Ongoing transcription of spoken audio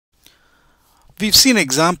We've seen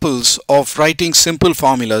examples of writing simple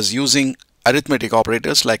formulas using arithmetic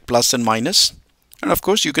operators like plus and minus, and of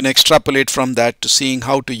course you can extrapolate from that to seeing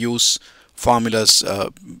how to use formulas,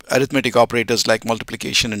 arithmetic operators like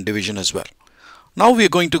multiplication and division as well. Now we are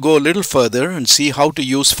going to go a little further and see how to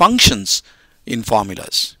use functions in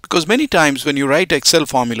formulas, because many times when you write Excel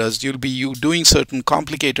formulas you'll be doing certain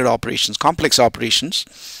complicated operations, complex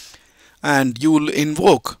operations, and you will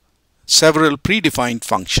invoke several predefined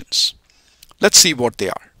functions. Let's see what they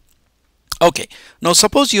are. Okay, now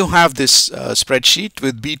suppose you have this spreadsheet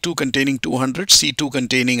with B2 containing 200, C2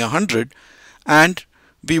 containing 100, and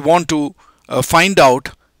we want to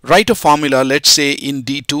write a formula, let's say in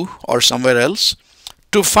D2 or somewhere else,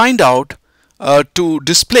 to find out, to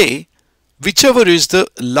display whichever is the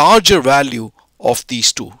larger value of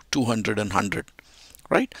these two, 200 and 100,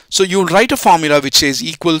 right? So you'll write a formula which says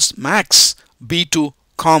equals max B2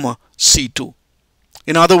 comma C2.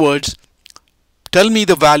 In other words, tell me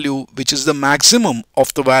the value which is the maximum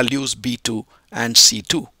of the values B2 and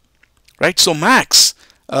C2, right? So max,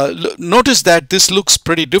 notice that this looks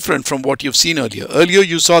pretty different from what you've seen earlier. Earlier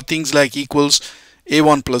you saw things like equals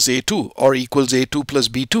A1 plus A2 or equals A2 plus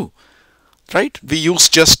B2, right? We use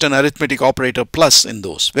just an arithmetic operator plus in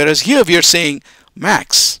those, whereas here we are saying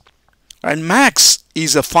max, and max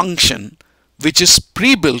is a function which is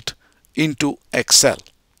pre-built into Excel.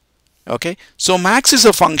 Okay, so max is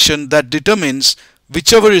a function that determines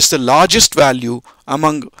whichever is the largest value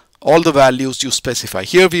among all the values you specify.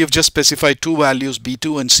 Here we have just specified two values,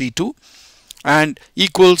 B2 and C2, and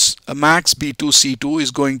equals a max B2 C2 is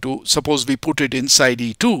going to, suppose we put it inside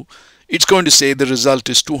E2, it's going to say the result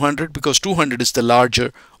is 200 because 200 is the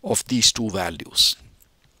larger of these two values.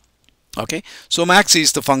 Okay, so max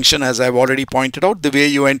is the function, as I've already pointed out. The way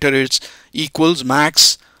you enter it equals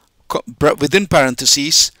max within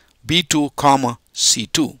parentheses B2 comma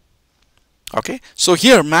C2. Okay, so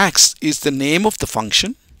here max is the name of the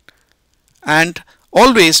function, and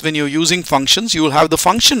always when you're using functions you will have the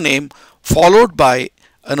function name followed by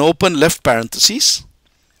an open left parenthesis,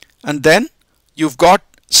 and then you've got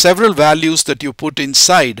several values that you put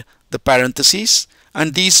inside the parentheses,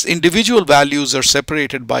 and these individual values are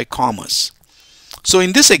separated by commas. So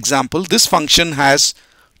in this example this function has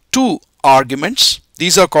two arguments.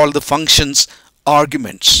 These are called the function's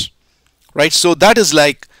arguments, right? So that is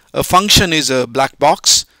like a function is a black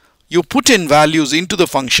box. You put in values into the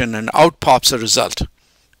function and out pops a result.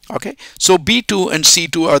 Okay, so B2 and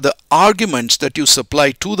C2 are the arguments that you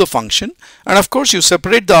supply to the function, and of course you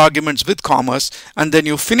separate the arguments with commas, and then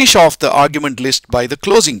you finish off the argument list by the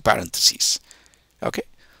closing parentheses. Okay,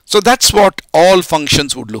 so that's what all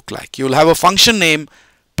functions would look like. You'll have a function name,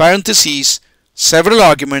 parentheses, several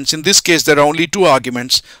arguments. In this case there are only two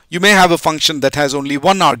arguments. You may have a function that has only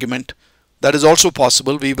one argument. That is also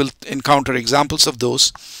possible. We will encounter examples of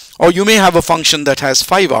those. Or you may have a function that has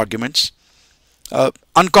 5 arguments.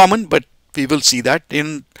 Uncommon, but we will see that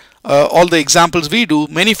in all the examples we do.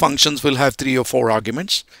 Many functions will have 3 or 4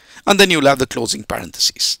 arguments, and then you'll have the closing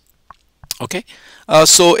parentheses. Okay,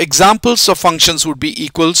 so examples of functions would be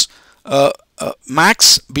equals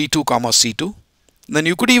max B2 comma C2. Then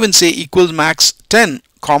you could even say equals max 10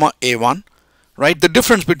 comma A1, right? The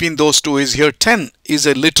difference between those two is here 10 is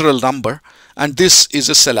a literal number and this is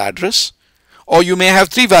a cell address. Or you may have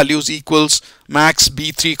 3 values equals max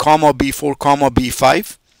B3 comma B4 comma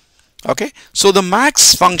B5. Okay, so the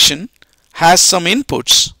max function has some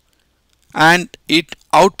inputs and it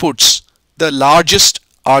outputs the largest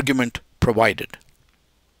argument provided.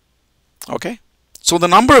 Okay, so the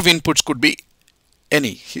number of inputs could be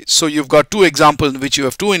any. So you've got 2 examples in which you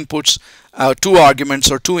have 2 inputs, 2 arguments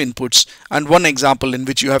or 2 inputs, and 1 example in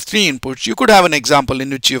which you have 3 inputs. You could have an example in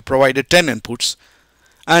which you have provided 10 inputs,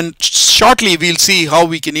 and shortly we'll see how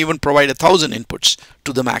we can even provide 1,000 inputs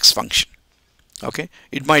to the max function. Okay,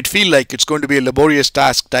 it might feel like it's going to be a laborious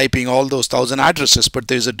task typing all those 1,000 addresses, but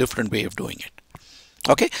there's a different way of doing it.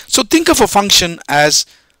 Okay, so think of a function as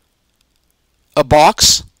a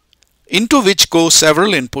box into which go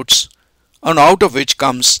several inputs and out of which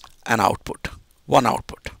comes an output, one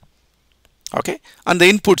output. Okay, and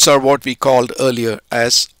the inputs are what we called earlier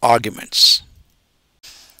as arguments.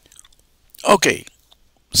 Okay,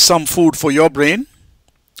 some food for your brain.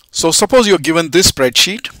 So suppose you're given this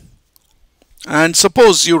spreadsheet, and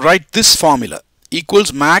suppose you write this formula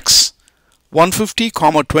equals max 150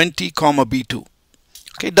 comma 20 comma B2.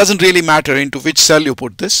 Okay, it doesn't really matter into which cell you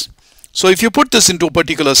put this. So if you put this into a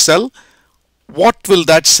particular cell, what will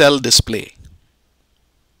that cell display?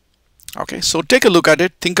 Okay, so take a look at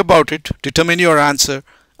it, think about it, determine your answer,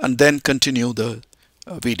 and then continue the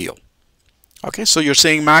video. Okay, so you're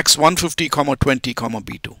saying max 150 comma 20 comma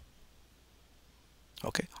B2.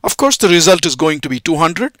 Okay, of course the result is going to be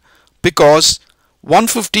 200 because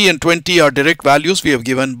 150 and 20 are direct values we have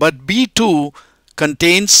given, but B2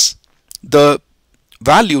 contains the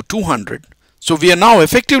value 200. So we are now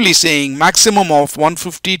effectively saying maximum of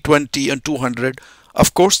 150, 20 and 200.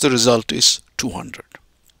 Of course the result is 200.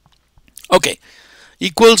 Okay,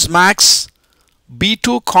 equals max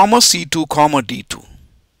B2 comma C2 comma D2.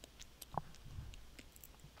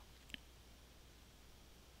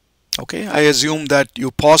 Okay, I assume that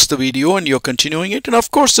you pause the video and you're continuing it, and of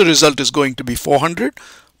course the result is going to be 400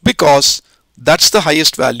 because that's the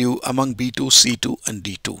highest value among B2, C2 and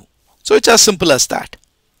D2. So it's as simple as that.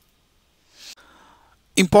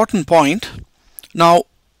 Important point. Now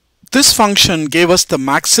this function gave us the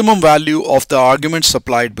maximum value of the argument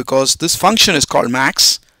supplied because this function is called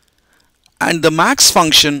max, and the max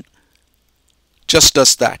function just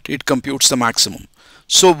does that. It computes the maximum.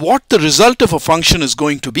 So what the result of a function is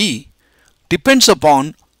going to be depends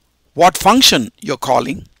upon what function you're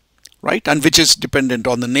calling, right? And which is dependent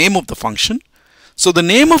on the name of the function. So the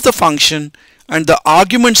name of the function and the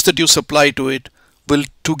arguments that you supply to it will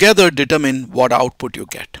together determine what output you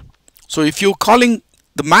get. So if you're calling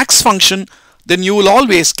the max function, then you will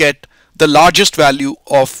always get the largest value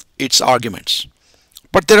of its arguments.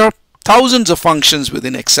 But there are thousands of functions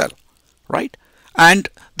within Excel, right? And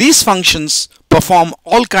these functions perform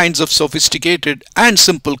all kinds of sophisticated and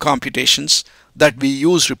simple computations that we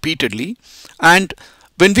use repeatedly. And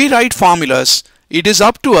when we write formulas, it is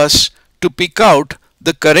up to us to pick out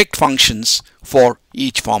the correct functions for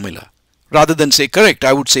each formula. Rather than say correct,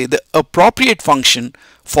 I would say the appropriate function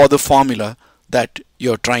for the formula that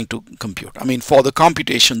you're trying to compute. I mean, for the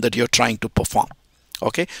computation that you're trying to perform.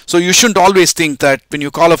 Okay, so you shouldn't always think that when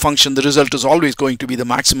you call a function, the result is always going to be the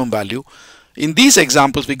maximum value. In these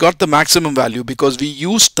examples, we got the maximum value because we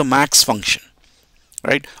used the max function,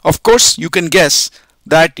 right? Of course, you can guess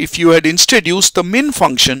that if you had instead used the min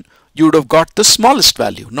function, you would have got the smallest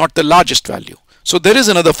value, not the largest value. So there is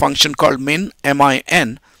another function called min,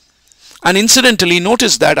 M-I-N. And incidentally,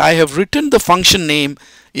 notice that I have written the function name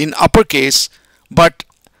in uppercase, but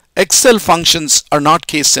Excel functions are not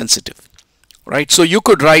case sensitive, right? So you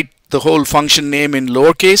could write the whole function name in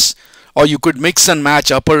lowercase, or you could mix and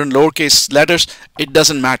match upper and lowercase letters. It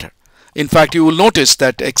doesn't matter. In fact, you will notice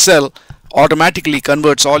that Excel automatically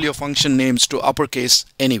converts all your function names to uppercase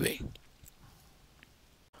anyway.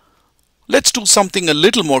 Let's do something a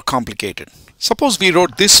little more complicated. Suppose we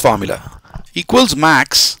wrote this formula equals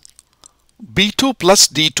max B2 plus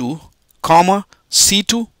D2 comma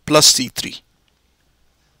C2 plus C3.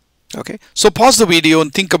 Okay, so pause the video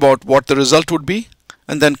and think about what the result would be,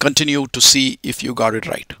 and then continue to see if you got it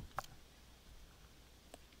right.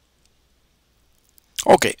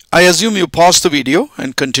 Okay, I assume you paused the video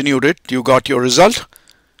and continued it. You got your result,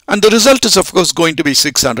 and the result is of course going to be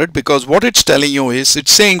 600 because what it's telling you is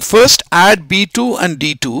it's saying first add B2 and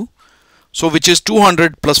D2, so which is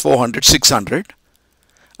 200 plus 400, 600,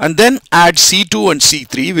 and then add C2 and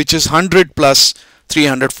C3, which is 100 plus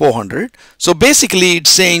 300, 400. So basically it's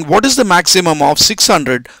saying what is the maximum of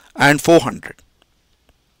 600 and 400.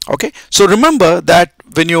 Okay, so remember that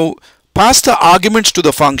when you pass the arguments to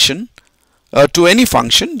the function, to any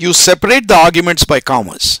function, you separate the arguments by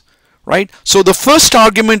commas, right? So the first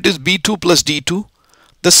argument is B2 plus D2,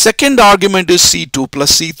 the second argument is C2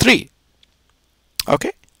 plus C3.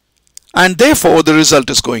 Okay, and therefore the result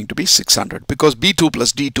is going to be 600 because B2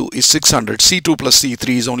 plus D2 is 600, C2 plus C3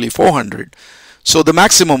 is only 400. So the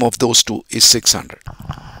maximum of those two is 600,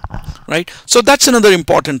 right? So that's another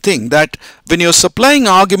important thing, that when you're supplying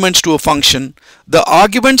arguments to a function, the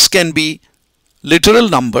arguments can be literal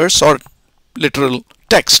numbers or literal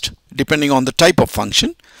text depending on the type of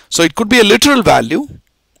function. So it could be a literal value,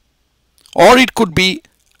 or it could be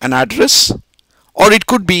an address, or it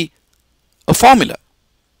could be a formula.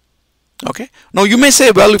 Okay, now you may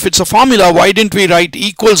say, well, if it's a formula, why didn't we write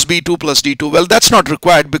equals B2 plus D2? Well, that's not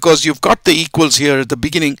required because you've got the equals here at the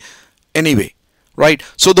beginning anyway, right?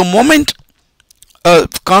 So the moment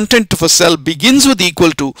content of a cell begins with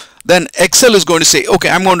equal to, then Excel is going to say, okay,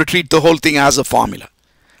 I'm going to treat the whole thing as a formula.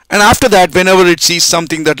 And after that, whenever it sees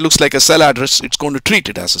something that looks like a cell address, it's going to treat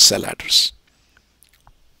it as a cell address.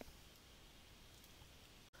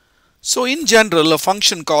 So in general, a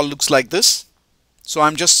function call looks like this. So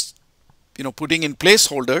I'm just putting in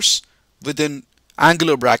placeholders within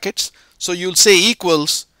angular brackets. So you'll say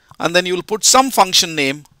equals, and then you'll put some function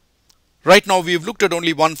name. Right now we've looked at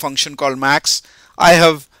only one function called max. I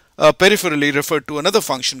have peripherally referred to another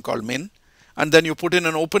function called min, and then you put in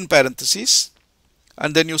an open parenthesis,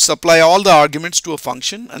 and then you supply all the arguments to a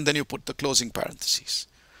function, and then you put the closing parentheses,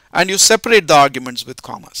 and you separate the arguments with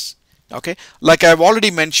commas. Okay, like I've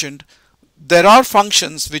already mentioned, there are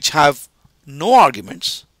functions which have no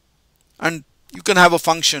arguments, and you can have a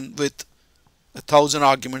function with 1,000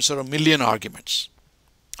 arguments or 1,000,000 arguments.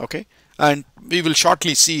 Okay, and we will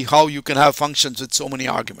shortly see how you can have functions with so many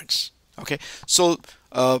arguments. Okay, so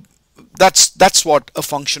that's what a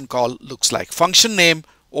function call looks like. Function name,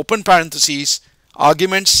 open parentheses,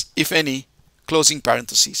 arguments if any, closing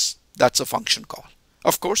parentheses. That's a function call,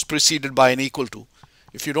 of course preceded by an equal to.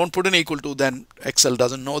 If you don't put an equal to, then Excel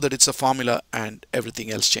doesn't know that it's a formula and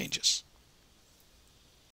everything else changes.